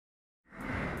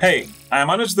Hey, I am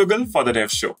Anuj Dugal for the Dev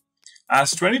Show.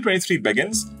 As 2023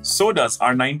 begins, so does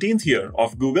our 19th year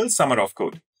of Google Summer of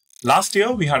Code. Last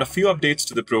year, we had a few updates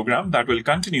to the program that will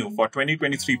continue for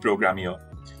 2023 program year.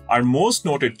 Our most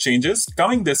noted changes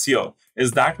coming this year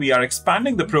is that we are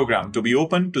expanding the program to be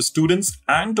open to students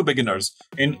and to beginners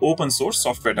in open source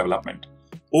software development.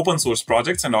 Open source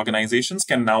projects and organizations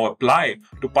can now apply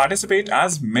to participate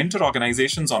as mentor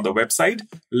organizations on the website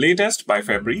latest by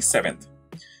February 7th.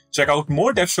 Check out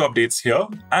more Dev Show updates here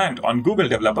and on Google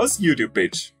Developers YouTube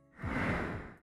page.